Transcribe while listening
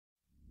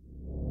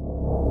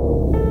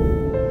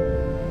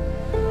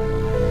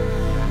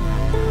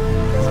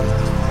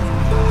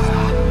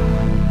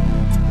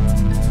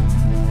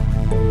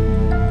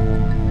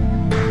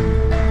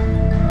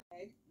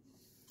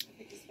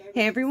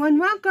everyone,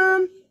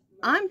 welcome.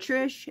 I'm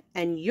Trish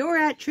and you're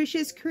at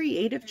Trish's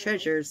Creative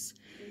Treasures.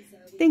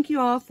 Thank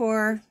you all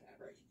for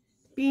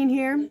being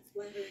here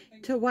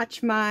to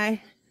watch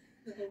my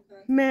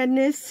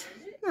madness.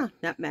 Well,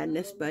 not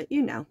madness, but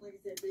you know,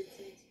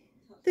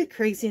 the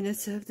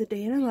craziness of the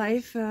day in the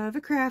life of a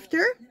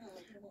crafter.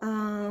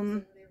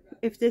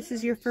 If this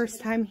is your first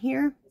time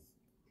here,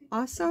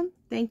 awesome.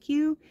 Thank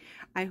you.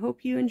 I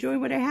hope you enjoy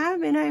what I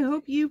have and I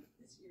hope you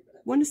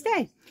want to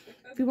stay.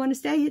 If you want to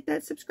stay, hit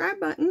that subscribe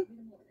button.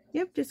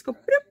 Yep, just go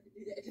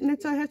bloop, and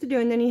that's all I have to do.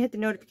 And then you hit the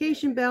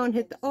notification bell and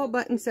hit the all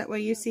buttons. That way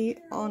you see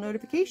all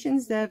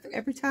notifications of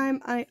every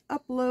time I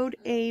upload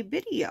a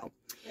video.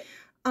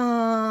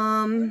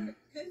 I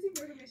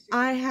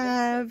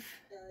have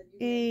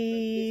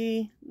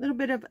a little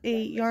bit of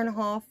a yarn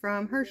haul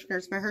from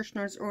Hershners. My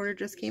Hershners order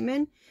just came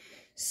in,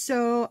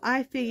 so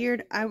I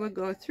figured I would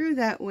go through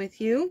that with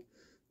you.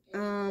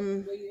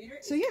 So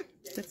yeah,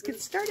 let's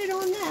get started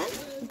on that.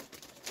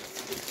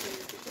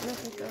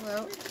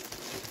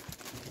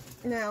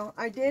 Now,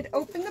 I did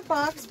open the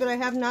box, but I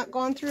have not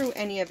gone through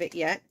any of it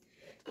yet.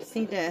 Just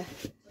need to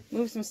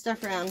move some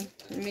stuff around.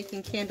 I'm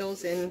making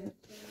candles, and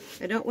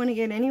I don't want to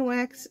get any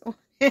wax or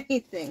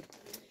anything.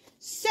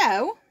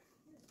 So,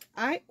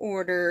 I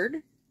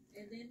ordered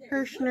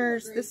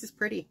Hershners. This is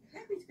pretty.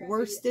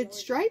 Worsted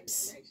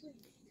stripes.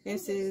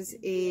 This is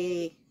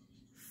a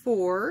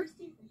 4,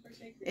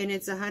 and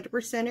it's 100%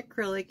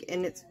 acrylic,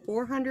 and it's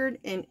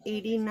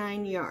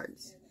 489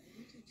 yards.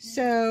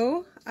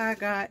 So, I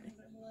got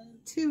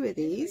 2 of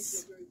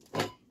these.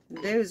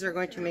 Those are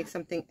going to make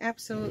something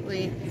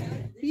absolutely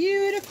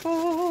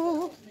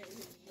beautiful.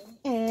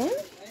 And,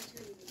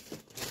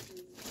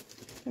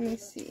 let me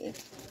see.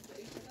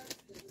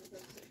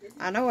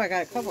 I know I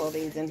got a couple of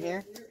these in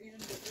here.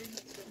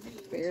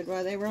 Figured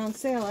while they were on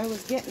sale, I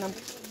was getting them.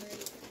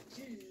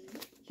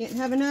 Can't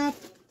have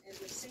enough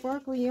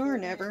sparkly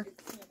yarn ever.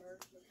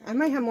 I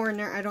might have more in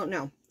there, I don't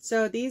know.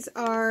 So, these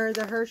are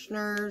the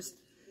Hershners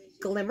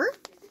Glimmer.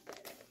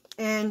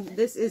 And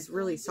this is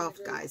really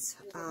soft, guys.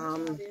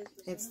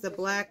 It's the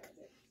black,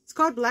 it's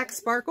called Black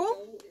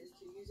Sparkle.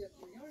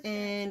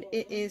 And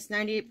it is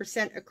 98%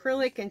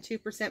 acrylic and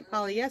 2%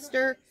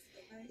 polyester.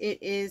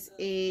 It is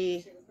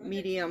a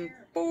medium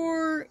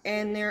 4,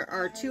 and there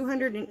are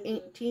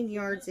 218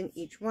 yards in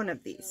each one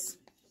of these.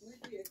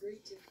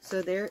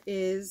 So there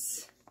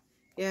is,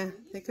 yeah,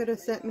 they could have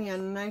sent me a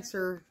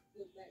nicer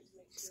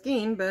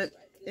skein, but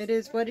it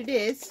is what it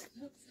is.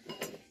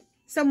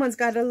 Someone's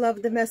got to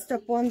love the messed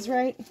up ones,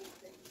 right?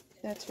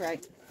 That's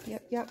right.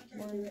 Yep.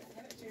 1,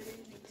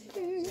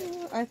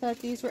 2. I thought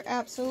these were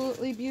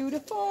absolutely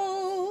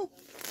beautiful.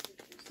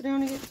 Did I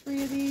only get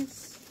 3 of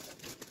these?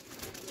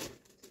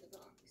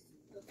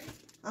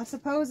 I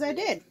suppose I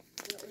did.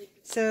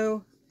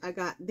 So, I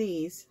got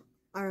these.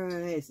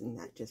 Isn't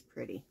that just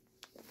pretty?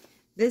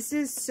 This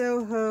is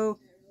Soho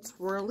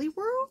Twirly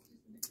Whirl.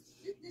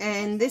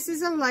 And this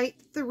is a light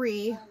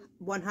 3,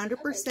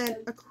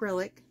 100%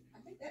 acrylic.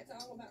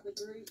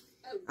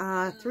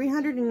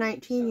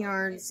 319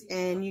 yards,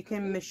 and you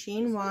can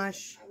machine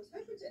wash,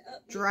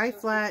 dry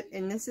flat,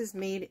 and this is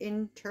made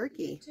in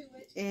Turkey.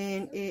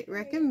 And it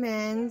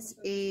recommends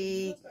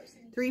a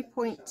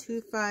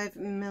 3.25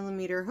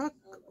 millimeter hook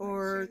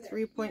or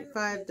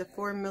 3.5 to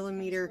 4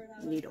 millimeter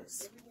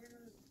needles.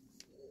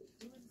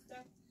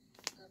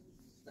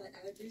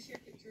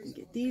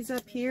 Get these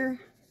up here.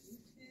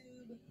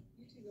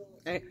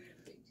 I've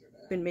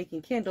been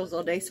making candles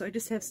all day, so I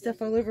just have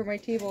stuff all over my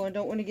table. I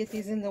don't want to get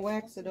these in the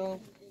wax at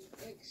all.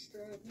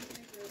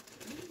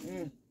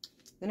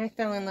 Then I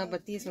fell in love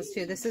with these ones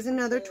too. This is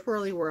another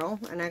Twirly Whirl,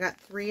 and I got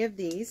 3 of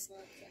these.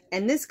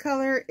 And this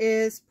color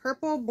is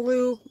Purple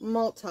Blue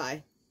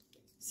Multi.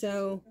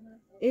 So,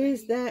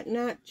 is that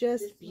not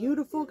just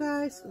beautiful,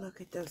 guys?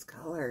 Look at those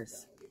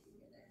colors.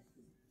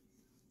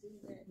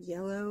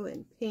 Yellow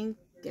and pink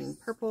and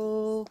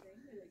purple.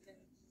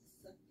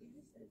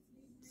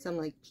 Some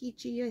like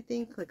peachy, I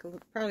think. Like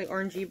probably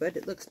orangey, but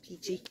it looks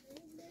peachy.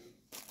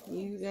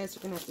 You guys are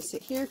going to have to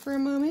sit here for a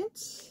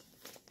moment.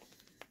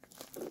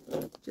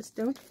 Just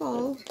don't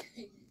fall.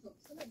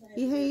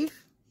 Behave.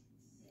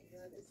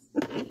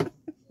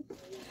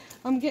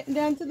 I'm getting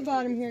down to the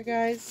bottom here,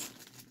 guys.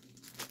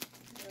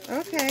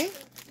 Okay.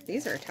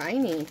 These are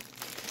tiny.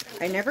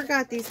 I never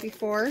got these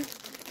before.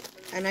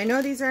 And I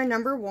know these are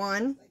number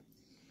 1.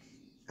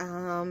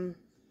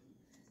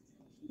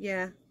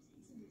 Yeah.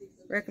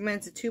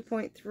 Recommends a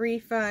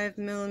 2.35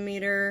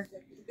 millimeter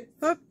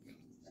hook,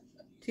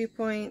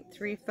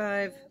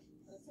 2.35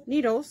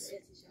 needles.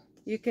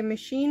 You can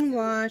machine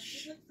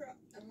wash.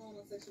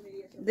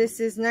 This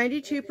is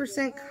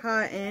 92%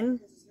 cotton,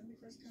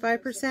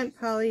 5%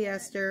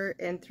 polyester,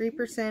 and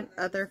 3%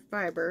 other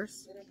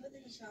fibers.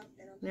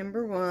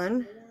 Number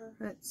 1.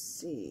 Let's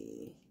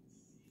see.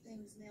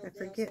 I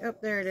forget. Oh,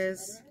 there it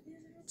is.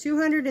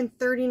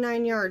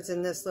 239 yards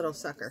in this little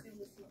sucker.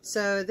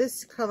 So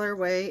this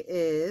colorway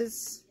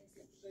is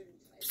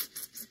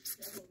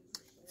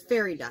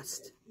Fairy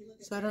Dust.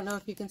 So I don't know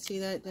if you can see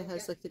that. It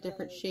has like the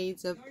different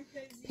shades of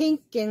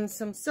pink and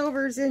some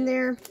silvers in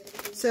there.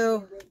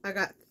 So I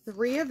got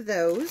 3 of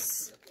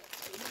those.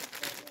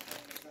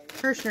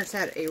 Hershners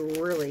had a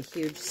really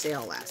huge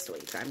sale last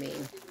week. I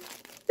mean,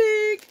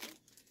 big.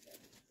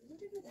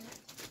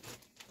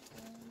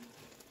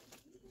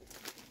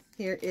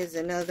 Here is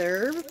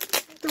another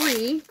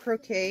 3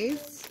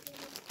 croquets.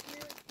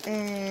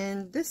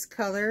 And this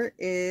color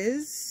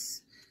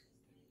is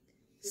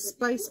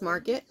Spice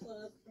Market.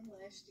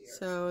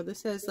 So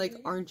this has like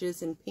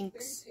oranges and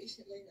pinks,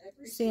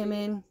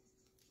 salmon,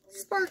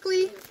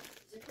 sparkly.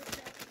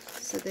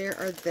 So there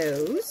are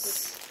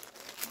those.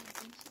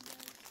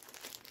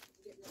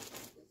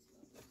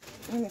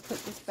 I'm going to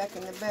put this back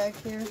in the bag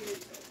here.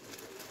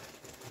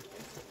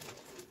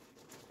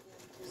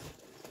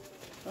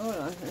 Hold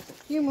on, there's a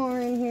few more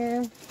in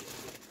here.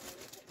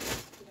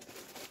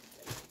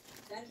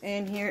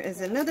 And here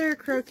is another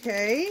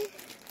croquet.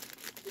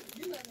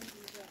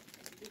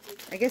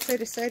 I guess I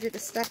decided to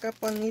stock up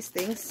on these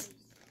things.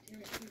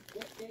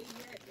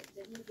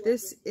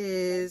 This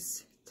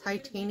is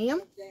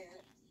titanium.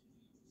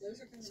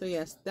 So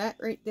yes, that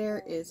right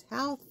there is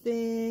how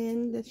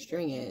thin the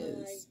string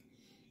is.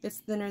 It's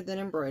thinner than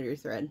embroidery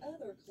thread.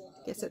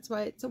 Guess that's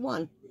why it's a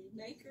 1.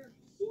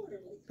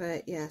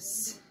 But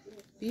yes,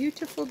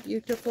 beautiful,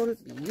 beautiful,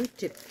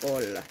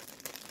 beautiful.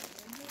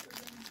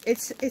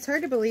 It's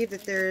hard to believe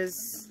that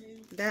there's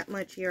that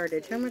much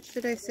yardage. How much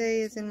did I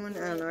say is in one?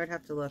 I don't know. I'd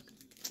have to look.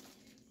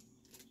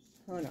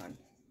 Hold on.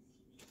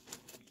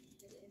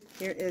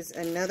 Here is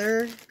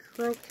another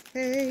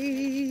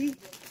croquet.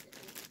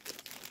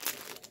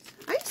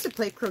 I used to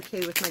play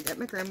croquet with at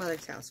my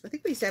grandmother's house. I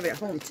think we used to have it at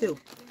home too.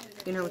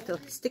 You know, with the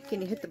stick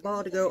and you hit the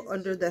ball to go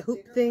under the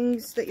hoop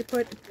things that you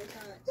put.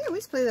 Yeah, we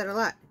used to play that a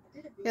lot.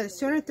 Yeah, there's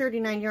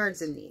 239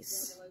 yards in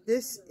these.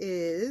 This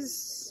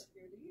is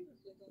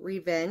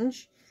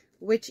Revenge,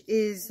 which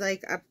is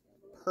like a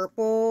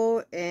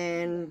purple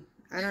and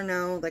I don't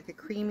know, like a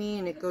creamy,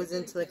 and it goes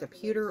into like a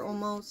pewter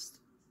almost.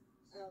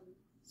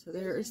 So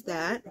there is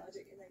that.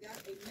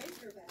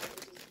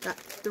 Got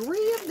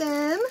 3 of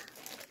them.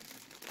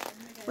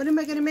 What am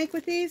I going to make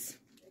with these?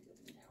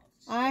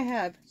 I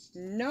have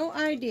no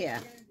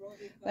idea.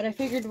 But I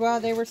figured while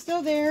they were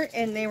still there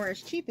and they were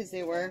as cheap as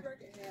they were,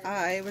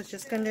 I was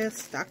just going to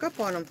stock up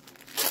on them.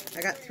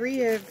 I got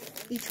 3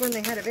 of each one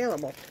they had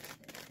available.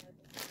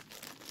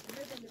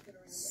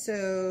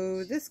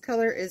 So this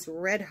color is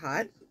Red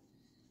Hot.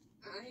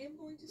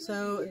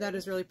 So that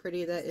is really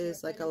pretty. That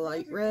is like a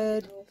light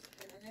red,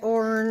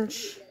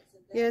 orange.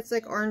 Yeah, it's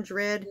like orange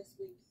red.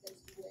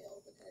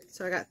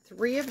 So I got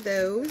 3 of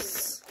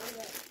those.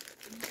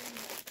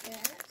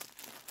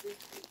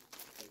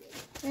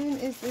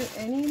 And is there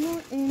any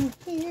more in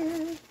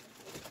here?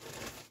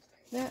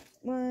 That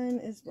one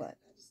is what?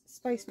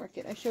 Spice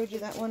Market. I showed you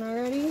that one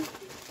already.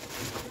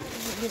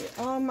 Get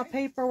all my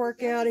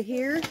paperwork out of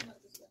here.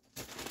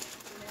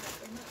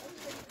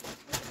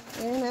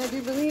 And I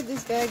do believe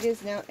this bag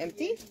is now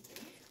empty.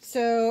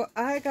 So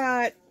I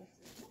got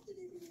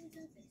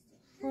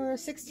for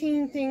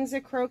 16 things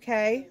of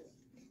croquet.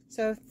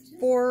 So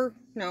 4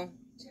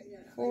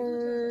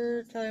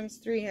 times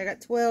 3. I got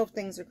 12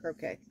 things of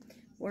croquet.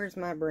 Where's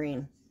my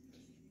brain?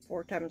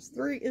 4 times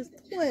 3 is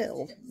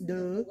 12.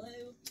 Duh.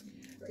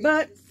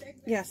 But,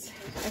 yes,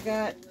 I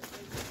got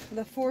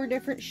the 4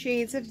 different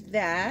shades of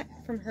that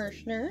from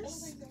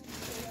Hershners.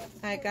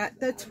 I got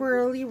the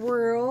Twirly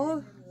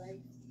Whirl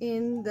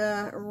in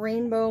the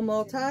Rainbow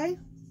Multi.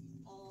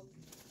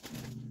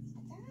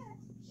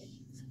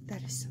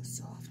 That is so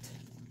soft.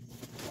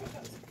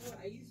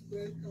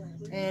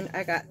 And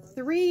I got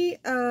 3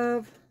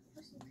 of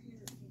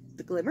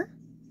the Glimmer.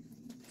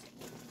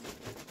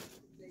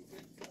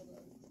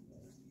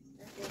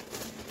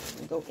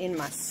 Go in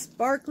my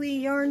sparkly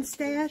yarn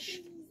stash.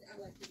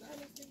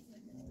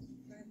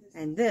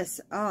 And this,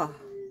 oh,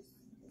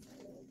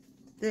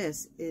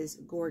 this is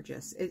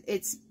gorgeous.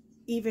 It's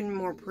even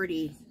more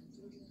pretty.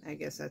 I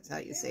guess that's how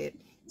you say it.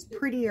 It's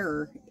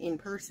prettier in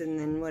person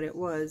than what it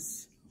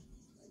was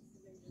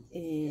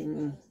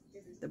in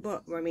the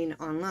book, I mean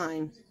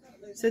online.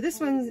 So this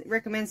one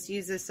recommends to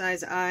use this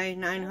size I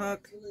 9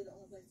 hook.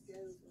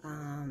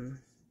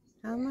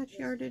 How much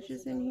yardage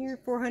is in here?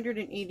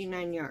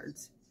 489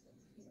 yards.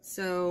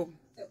 So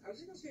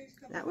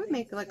that would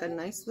make like a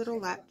nice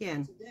little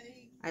lapkin.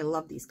 I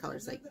love these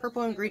colors, like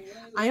purple and green.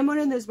 I am one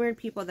of those weird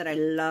people that I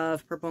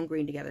love purple and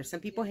green together. Some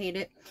people hate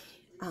it.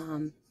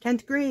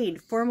 10th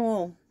grade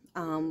formal.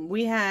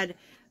 We had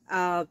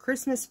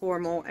Christmas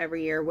formal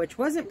every year, which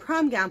wasn't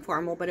prom gown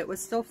formal, but it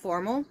was still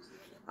formal.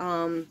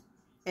 And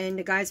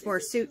the guys wore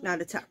a suit,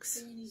 not a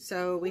tux.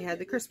 So we had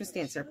the Christmas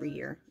dance every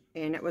year.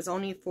 And it was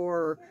only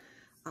for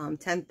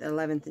 10th,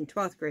 11th, and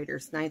 12th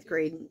graders. 9th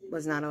grade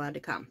was not allowed to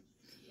come.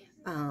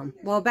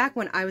 Well, back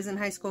when I was in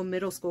high school,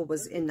 middle school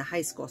was in the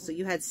high school. So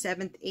you had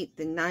 7th, 8th,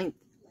 and 9th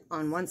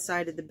on one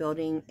side of the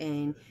building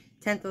and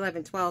 10th,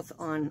 11th, 12th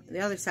on the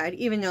other side,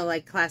 even though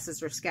like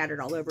classes were scattered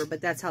all over,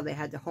 but that's how they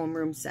had the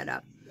homeroom set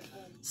up.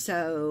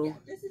 So,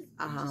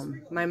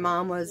 my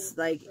mom was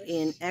like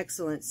an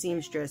excellent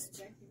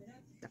seamstress.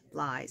 The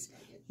flies.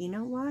 You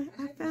know what?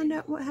 I found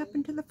out what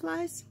happened to the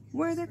flies,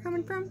 where they're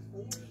coming from.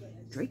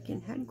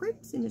 Draken had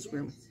grapes in his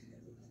room.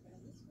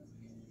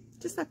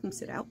 Just let them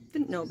sit out.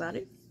 Didn't know about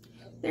it.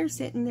 They're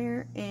sitting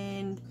there,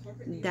 and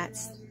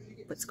that's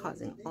what's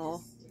causing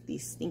all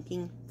these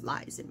stinking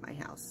flies in my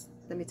house.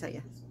 Let me tell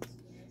you.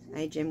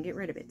 I had Jim get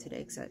rid of it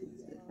today, except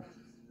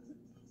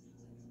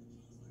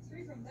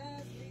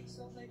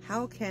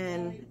how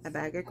can a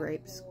bag of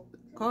grapes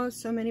cause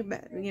so many,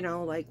 you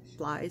know, like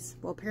flies?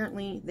 Well,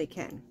 apparently they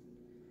can.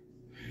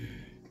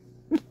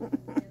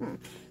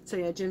 So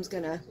yeah, Jim's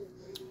gonna,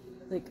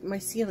 like, my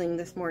ceiling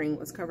this morning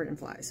was covered in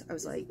flies. I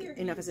was like,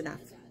 enough is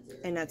enough.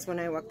 And that's when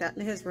I walked out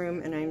into his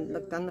room and I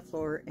looked on the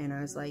floor and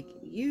I was like,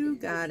 you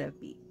gotta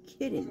be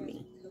kidding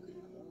me.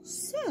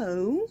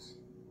 So,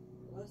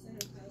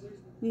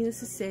 needless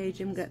to say,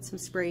 Jim got some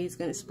spray. He's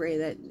gonna spray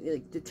that,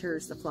 like,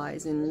 deters the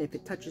flies, and if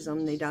it touches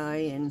them, they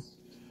die, and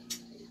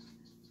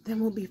then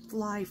we'll be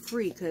fly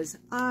free, because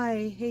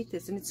I hate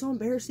this. And it's so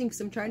embarrassing because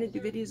I'm trying to do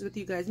videos with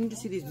you guys and you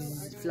just see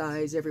these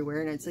flies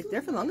everywhere, and it's like,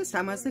 there for the longest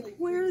time I was like,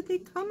 where are they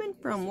coming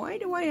from? Why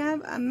do I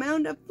have a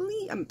mound of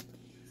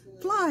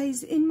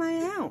flies in my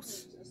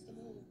house?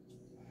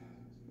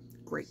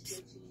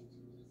 Grapes.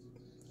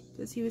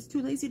 Because he was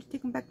too lazy to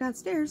take them back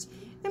downstairs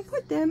and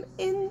put them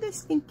in the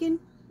stinking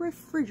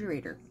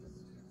refrigerator.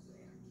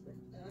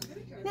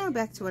 Now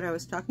back to what I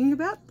was talking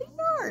about, the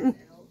yarn.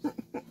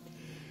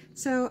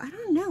 So I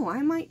don't know,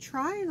 I might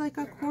try like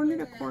a corner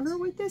to corner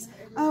with this.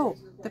 Oh,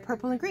 the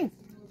purple and green.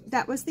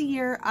 That was the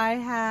year I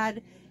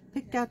had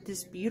picked out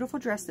this beautiful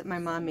dress that my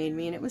mom made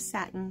me, and it was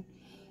satin,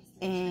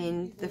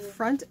 and the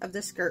front of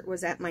the skirt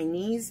was at my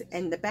knees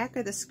and the back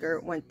of the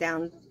skirt went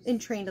down and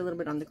trained a little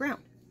bit on the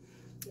ground.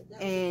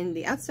 And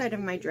the outside of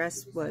my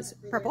dress was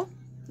purple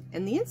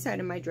and the inside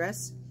of my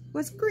dress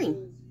was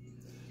green.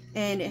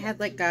 And it had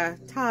like a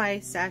tie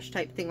sash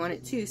type thing on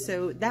it too,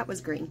 so that was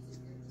green.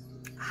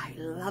 I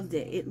loved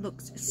it. It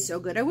looks so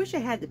good. I wish I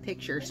had the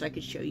picture so I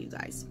could show you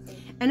guys.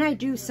 And I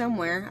do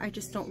somewhere. I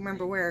just don't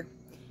remember where.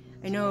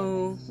 I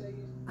know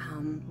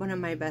one of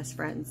my best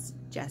friends,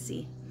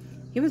 Jesse.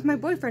 He was my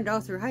boyfriend all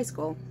through high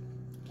school.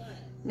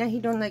 Now he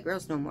don't like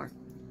girls no more.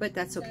 But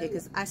that's okay,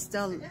 because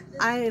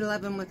I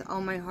love him with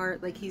all my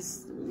heart. Like,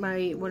 he's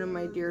one of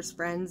my dearest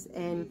friends,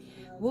 and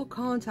we'll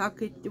call and talk.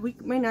 We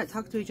may not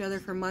talk to each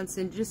other for months,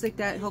 and just like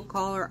that, he'll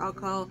call or I'll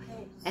call,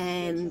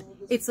 and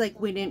it's like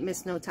we didn't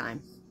miss no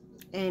time.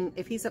 And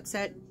if he's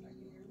upset,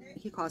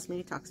 he calls me,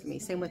 he talks to me.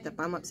 Same with if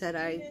I'm upset,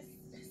 I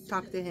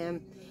talk to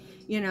him.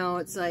 You know,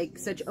 it's like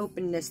such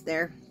openness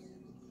there.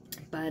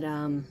 But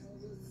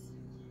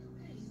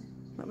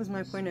what was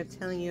my point of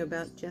telling you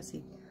about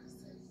Jesse?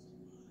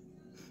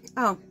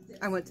 Oh,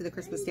 I went to the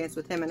Christmas dance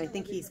with him, and I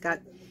think he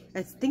sent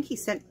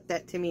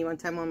that to me one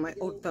time on my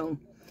old phone.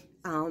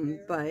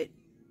 But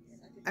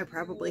I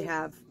probably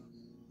have,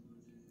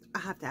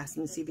 I'll have to ask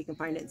him to see if he can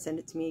find it and send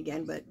it to me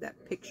again. But that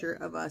picture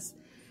of us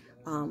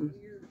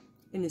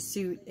in a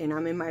suit, and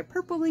I'm in my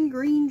purple and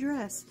green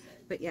dress.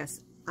 But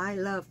yes, I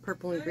love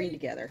purple and green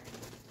together.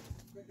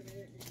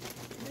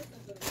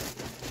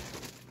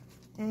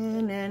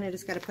 And then I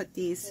just got to put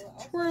these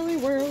twirly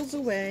whirls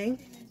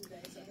away.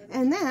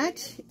 And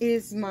that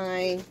is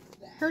my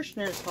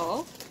Hershners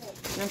haul.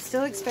 And I'm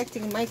still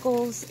expecting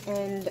Michael's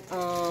and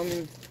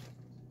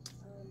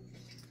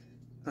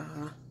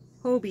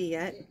Hobie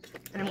yet.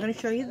 And I'm going to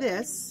show you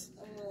this.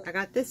 I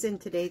got this in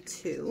today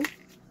too.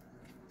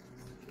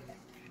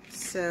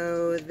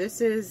 So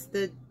this is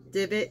the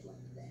Divot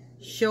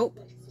Shilp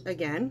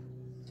again.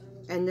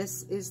 And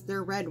this is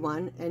their red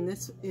one. And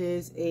this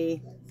is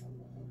a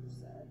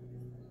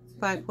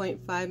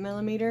 5.5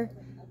 millimeter.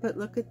 But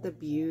look at the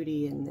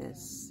beauty in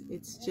this.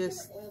 It's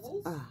just,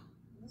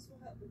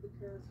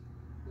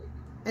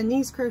 and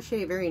these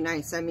crochet very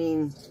nice. I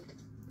mean,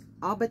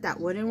 all but that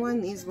wooden one.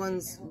 These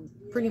ones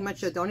pretty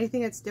much, the only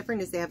thing that's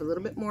different is they have a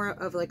little bit more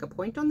of like a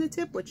point on the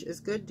tip, which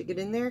is good to get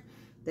in there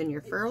than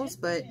your furls.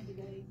 But,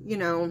 you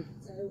know,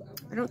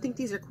 I don't think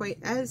these are quite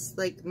as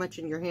like much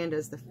in your hand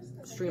as the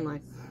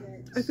Streamline.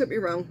 I could be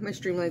wrong. My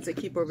Streamlines I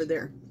keep over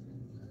there.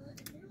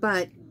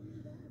 But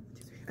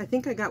I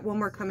think I got one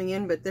more coming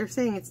in, but they're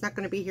saying it's not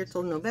going to be here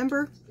till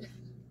November.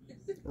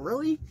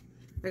 Really?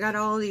 I got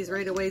all these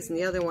right away in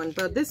the other one,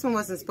 but this one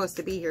wasn't supposed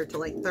to be here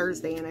till like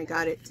Thursday, and I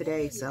got it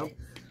today, so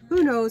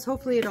who knows?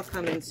 Hopefully it'll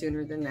come in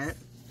sooner than that.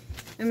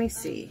 Let me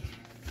see.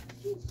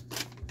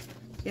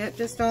 Yep,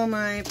 just all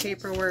my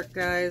paperwork,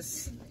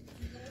 guys.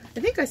 I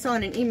think I saw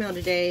in an email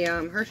today,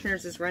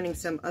 Hershners is running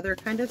some other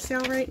kind of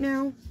sale right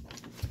now,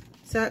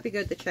 so that'd be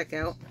good to check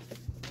out.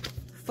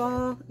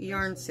 Fall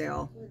yarn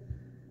sale.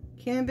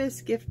 Canvas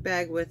gift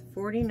bag with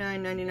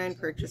 $49.99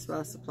 purchase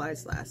while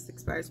supplies last.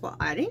 Expires. Well,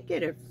 I didn't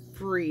get a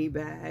free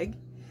bag.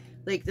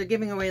 Like, they're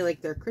giving away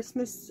like their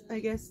Christmas, I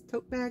guess,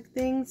 tote bag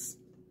things.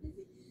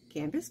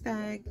 Canvas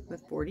bag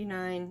with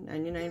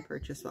 $49.99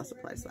 purchase while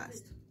supplies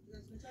last.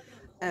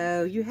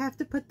 Oh, you have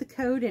to put the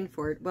code in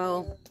for it.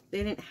 Well,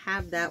 they didn't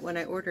have that when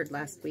I ordered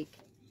last week.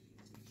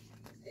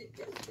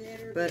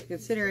 But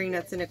considering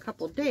that's in a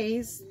couple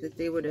days that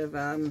they would have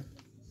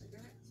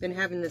been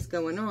having this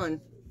going on.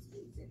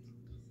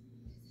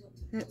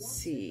 Let's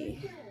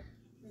see.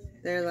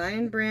 Their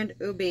Lion brand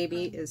Oh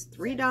Baby is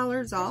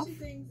 $3 off.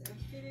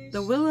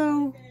 The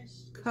Willow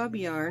Cub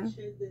yarn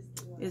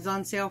is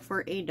on sale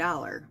for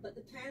 $1.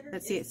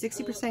 Let's see, it's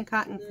 60%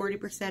 cotton,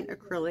 40%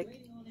 acrylic.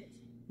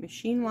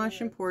 Machine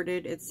wash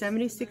imported. It's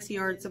 76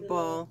 yards a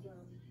ball.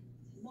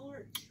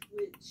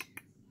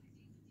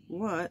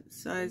 What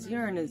size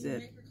yarn is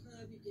it?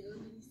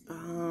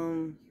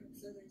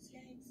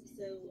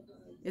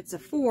 It's a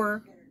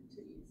 4.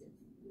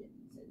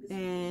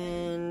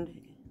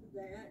 And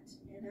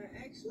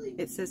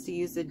it says to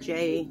use a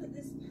J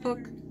hook.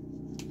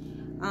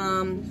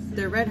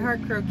 The Red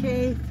Heart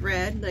Croquet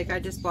thread, like I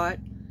just bought,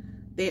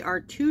 they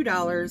are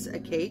 $2 a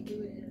cake.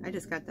 I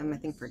just got them, I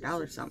think, for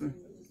 $1 something.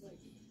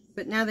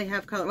 But now they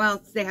have color.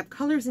 Well, they have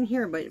colors in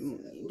here, but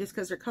just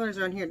because their colors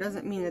are on here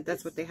doesn't mean that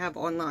that's what they have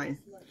online.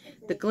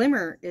 The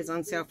Glimmer is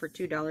on sale for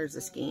 $2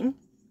 a skein.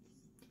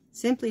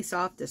 Simply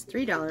Soft is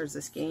 $3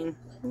 a skein.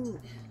 Ooh.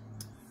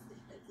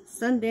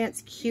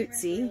 Sundance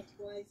Cutesy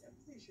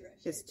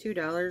is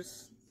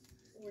 $2.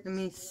 Let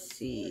me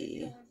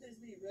see.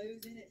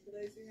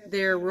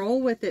 Their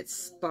Roll With It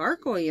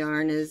Sparkle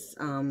yarn is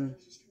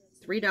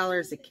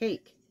 $3 a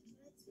cake.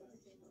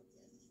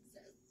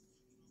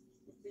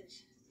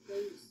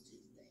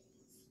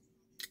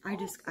 I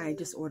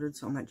just ordered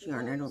so much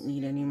yarn. I don't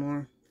need any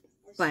more.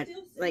 But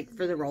like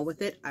for the Roll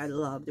With It, I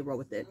love the Roll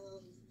With It.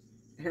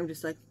 And I'm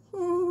just like,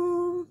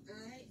 oh.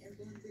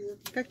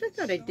 In fact, I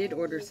thought I did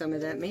order some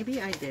of that.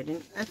 Maybe I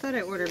didn't. I thought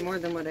I ordered more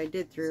than what I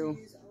did through.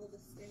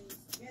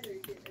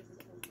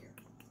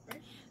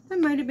 That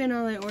might have been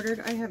all I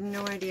ordered. I have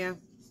no idea.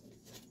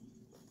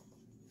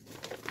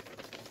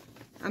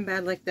 I'm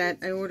bad like that.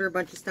 I order a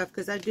bunch of stuff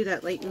because I do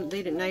that late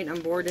at night.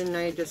 I'm bored and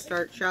I just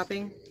start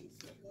shopping,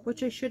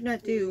 which I should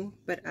not do,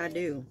 but I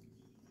do.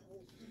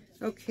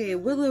 Okay,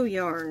 Willow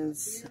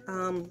yarns.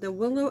 The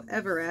Willow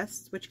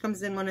Everest, which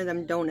comes in one of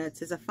them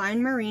donuts, is a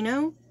fine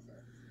merino.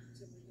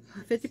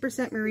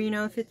 50%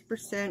 merino,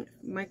 50%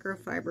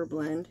 microfiber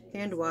blend.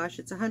 Hand wash.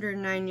 It's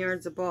 109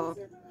 yards a ball,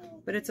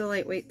 but it's a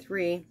lightweight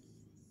 3.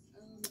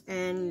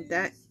 And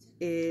that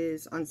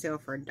is on sale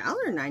for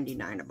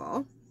 $1.99 a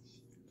ball.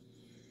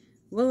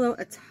 Willow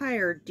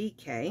Attire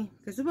DK,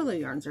 because the willow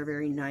yarns are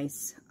very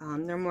nice.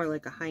 They're more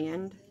like a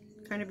high-end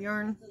kind of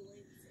yarn.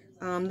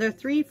 They're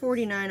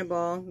 $3.49 a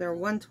ball. They're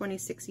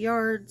 126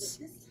 yards.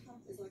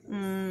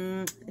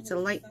 It's a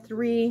light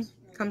 3.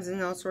 Comes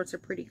in all sorts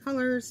of pretty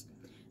colors.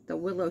 The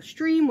Willow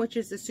Stream, which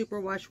is the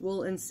superwash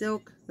wool and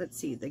silk. Let's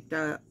see,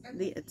 the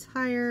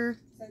attire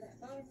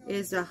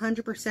is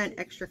 100%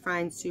 extra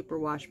fine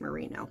superwash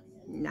merino.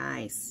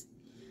 Nice.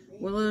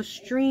 Willow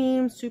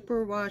Stream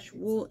superwash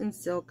wool and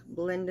silk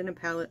blend in a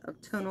palette of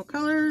tonal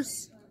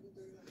colors,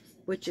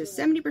 which is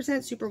 70%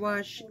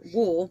 superwash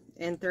wool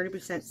and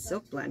 30%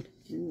 silk blend.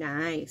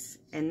 Nice.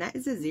 And that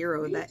is a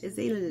 0. That is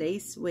a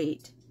lace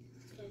weight.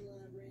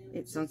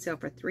 It's on sale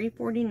for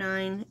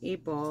 $3.49 a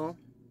ball.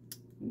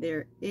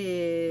 There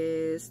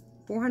is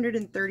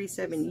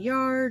 437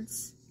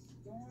 yards.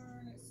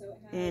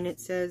 And it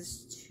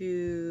says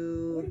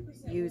to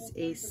use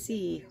a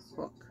C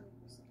hook.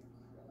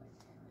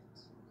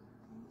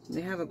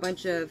 They have a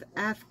bunch of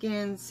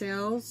Afghan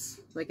sales,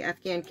 like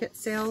Afghan kit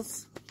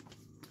sales.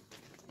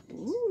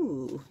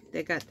 Ooh,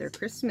 they got their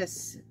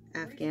Christmas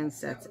Afghan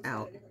sets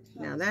out.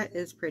 Now that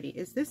is pretty.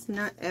 Is this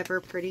not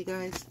ever pretty,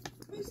 guys?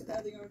 Look at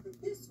that.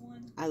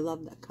 I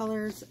love the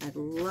colors. I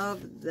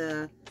love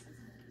the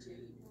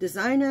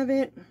design of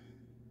it.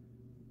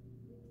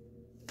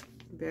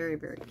 Very,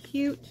 very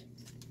cute.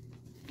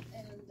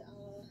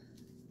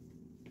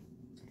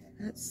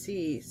 Let's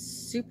see.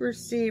 Super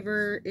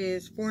Saver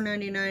is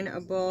 $4.99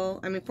 a ball.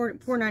 I mean,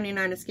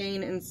 $4.99 a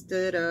skein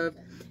instead of,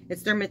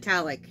 it's their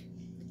metallic.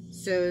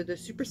 So the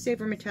Super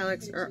Saver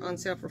metallics are on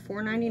sale for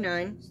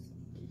 $4.99.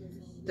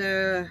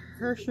 The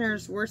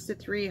Hershners Worsted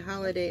 3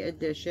 Holiday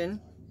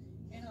Edition.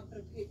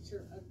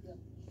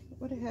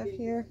 What do I have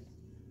here?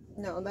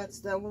 No, that's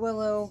the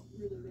Willow.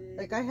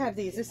 Like I have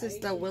these. This is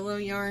the Willow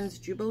Yarns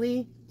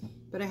Jubilee.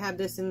 But I have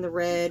this in the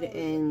red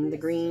and the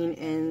green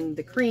and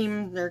the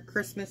cream. They're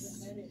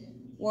Christmas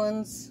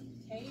ones.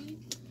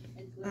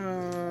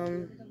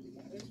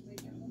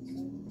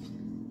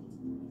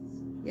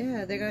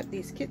 Yeah, they got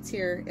these kits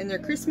here. And they're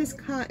Christmas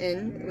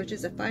cotton, which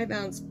is a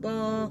 5-ounce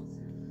ball.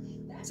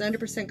 It's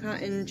 100%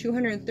 cotton,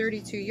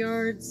 232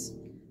 yards.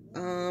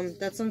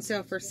 That's on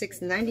sale for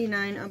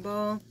 $6.99 a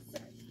ball.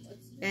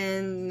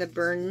 And the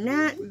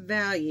Bernat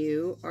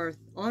Value are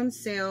on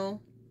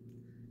sale.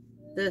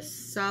 The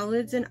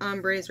solids and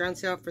ombres are on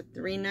sale for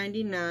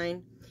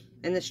 $3.99.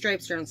 And the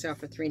stripes are on sale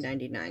for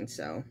 $3.99.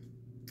 So,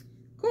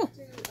 cool.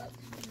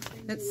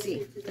 Let's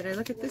see. Did I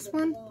look at this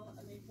one?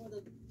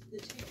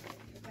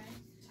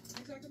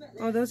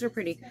 Oh, those are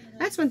pretty.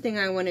 That's one thing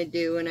I want to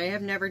do, and I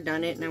have never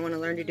done it, and I want to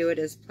learn to do it,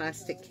 is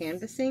plastic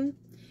canvassing.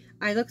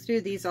 I look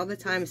through these all the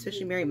time,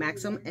 especially Mary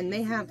Maxim, and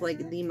they have,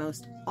 like, the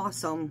most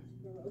awesome,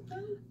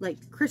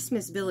 like,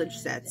 Christmas village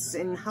sets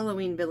and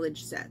Halloween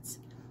village sets.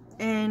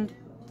 And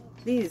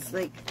these,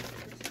 like,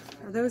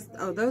 are those,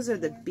 oh, those are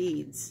the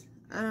beads.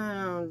 I don't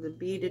know, the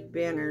beaded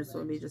banners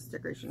will be just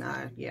decoration.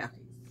 Yeah.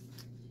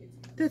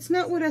 That's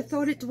not what I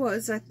thought it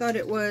was. I thought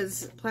it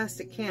was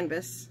plastic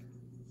canvas.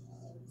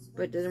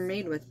 But they're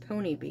made with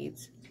pony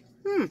beads.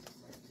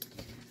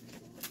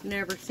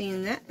 Never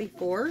seen that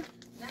before.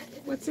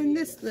 What's in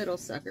this little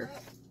sucker?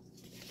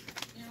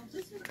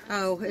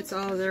 Oh, it's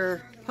all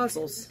their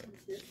puzzles.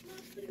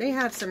 They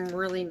have some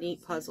really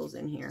neat puzzles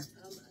in here.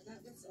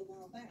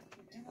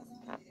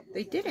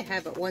 They did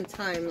have at one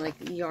time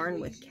like yarn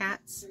with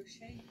cats.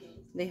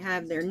 They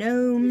have their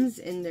gnomes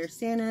and their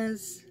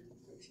Santas.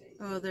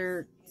 Oh,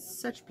 they're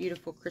such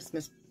beautiful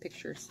Christmas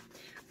pictures.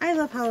 I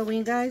love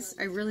Halloween, guys.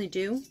 I really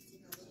do.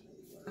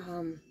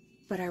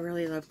 But I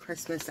really love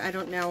Christmas. I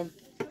don't know.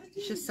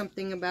 It's just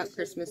something about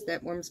Christmas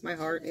that warms my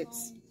heart.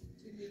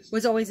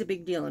 Was always a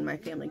big deal in my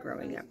family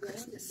growing up,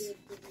 Christmas.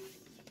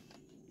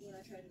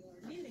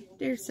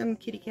 There's some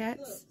kitty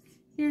cats.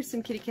 Here's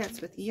some kitty cats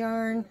with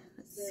yarn.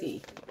 Let's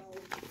see.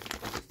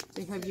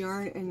 They have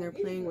yarn and they're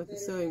playing with a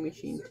sewing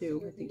machine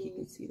too. I think you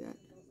can see that.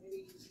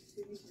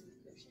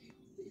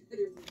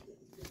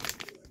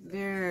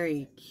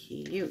 Very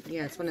cute.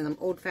 Yeah, it's one of them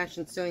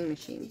old-fashioned sewing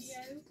machines.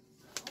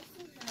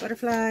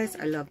 Butterflies.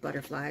 I love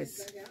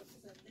butterflies.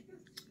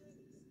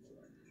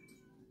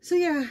 So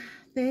yeah,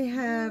 they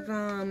have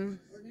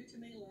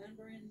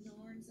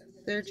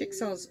their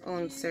jigsaws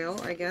on sale,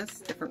 I guess.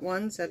 Different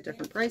ones have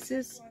different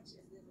prices.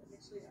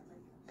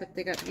 But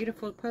they got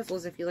beautiful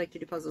puzzles if you like to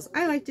do puzzles.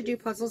 I like to do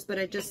puzzles, but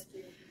I just,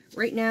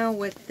 right now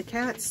with the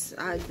cats,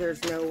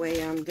 there's no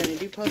way I'm going to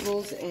do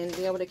puzzles and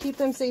be able to keep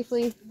them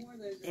safely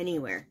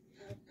anywhere.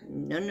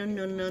 No, no,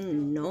 no, no,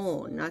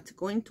 no. Not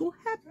going to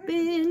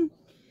happen.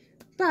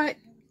 But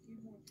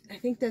I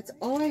think that's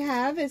all I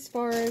have as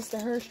far as the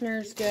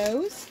Hershners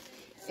goes.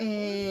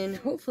 And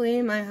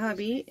hopefully my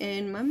hubby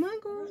and my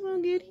muggles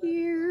will get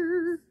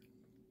here.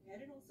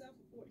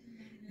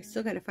 I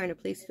still got to find a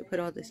place to put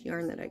all this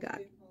yarn that I got.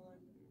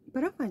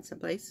 But I'll find some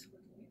place.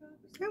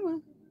 I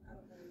will.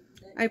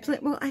 I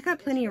got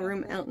plenty of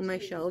room out in my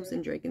shelves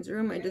in Draken's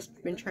room. I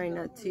just been trying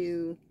not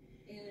to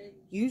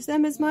use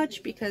them as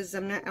much because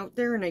I'm not out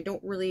there and I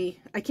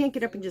can't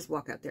get up and just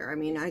walk out there. I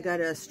mean, I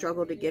gotta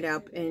struggle to get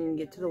up and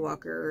get to the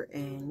walker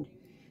and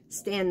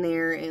stand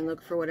there and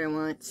look for what I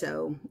want.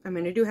 So, I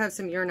mean, I do have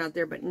some yarn out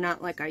there, but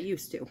not like I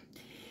used to.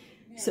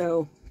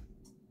 So,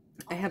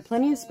 I have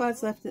plenty of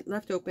spots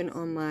left open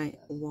on my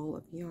wall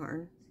of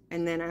yarn.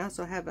 And then I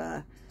also have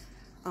a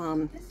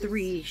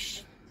 3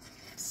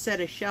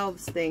 set of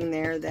shelves thing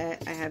there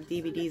that I have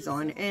DVDs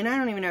on. And I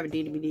don't even have a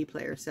DVD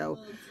player, so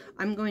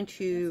I'm going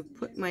to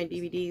put my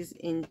DVDs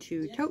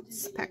into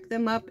totes, pack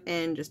them up,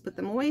 and just put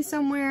them away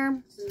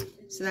somewhere.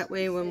 So that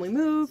way when we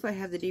move, I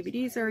have the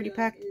DVDs already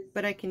packed,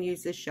 but I can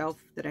use this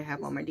shelf that I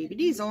have all my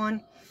DVDs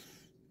on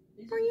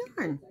for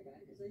yarn.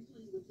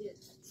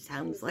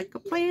 Sounds like a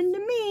plan to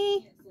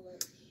me.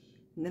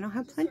 And then I'll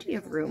have plenty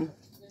of room.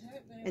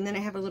 And then I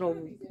have a little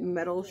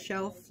metal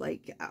shelf,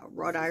 like a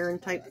wrought iron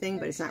type thing,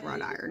 but it's not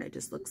wrought iron. It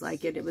just looks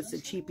like it. It was a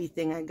cheapy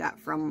thing I got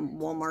from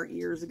Walmart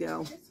years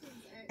ago.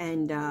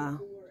 And I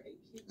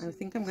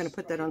think I'm going to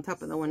put that on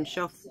top of the one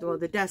shelf, well,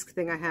 the desk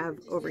thing I have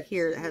over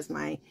here that has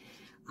my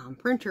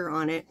printer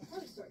on it.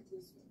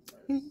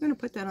 I'm going to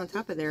put that on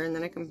top of there, and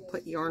then I can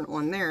put yarn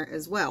on there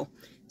as well.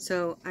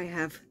 So I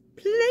have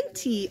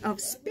plenty of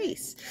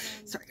space.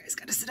 Sorry guys,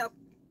 got to sit up.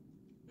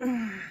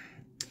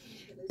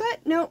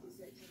 But no.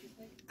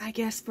 I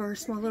guess for a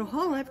small little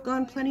haul, I've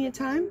gone plenty of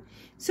time.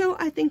 So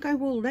I think I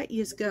will let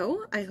yous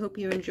go. I hope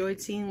you enjoyed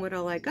seeing what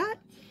all I got.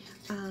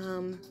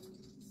 I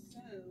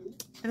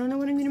don't know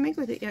what I'm going to make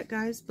with it yet,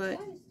 guys, but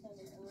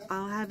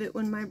I'll have it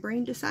when my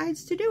brain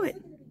decides to do it.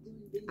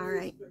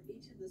 Alright.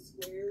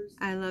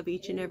 I love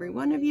each and every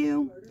one of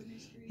you.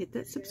 Hit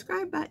that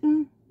subscribe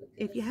button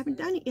if you haven't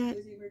done it yet.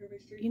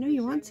 You know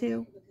you want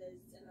to.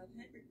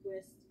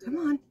 Come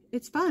on.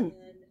 It's fun.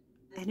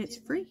 And it's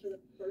free.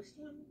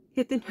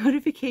 Hit the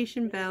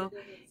notification bell.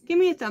 Give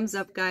me a thumbs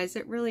up, guys.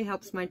 It really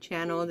helps my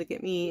channel to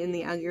get me in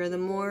the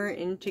algorithm more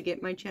and to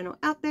get my channel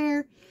out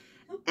there.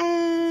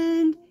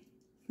 And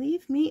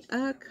leave me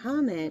a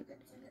comment.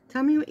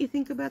 Tell me what you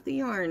think about the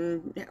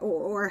yarn.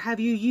 Or have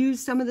you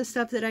used some of the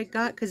stuff that I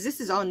got? Because this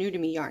is all new to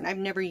me yarn. I've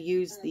never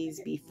used these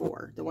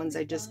before. The ones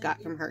I just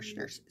got from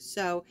Hershners.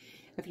 So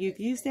if you've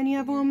used any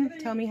of them,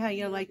 tell me how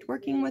you liked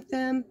working with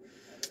them.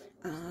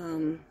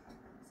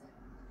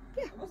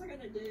 Yeah.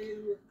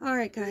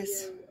 Alright,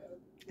 guys.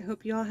 I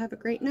hope you all have a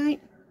great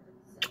night.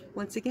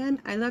 Once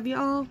again, I love you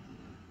all.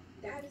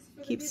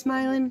 Keep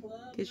smiling,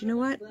 because you know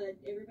what?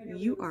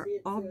 You are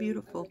all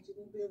beautiful.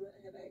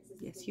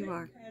 Yes, you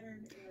are.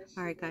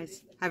 Alright,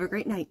 guys. Have a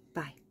great night.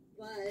 Bye.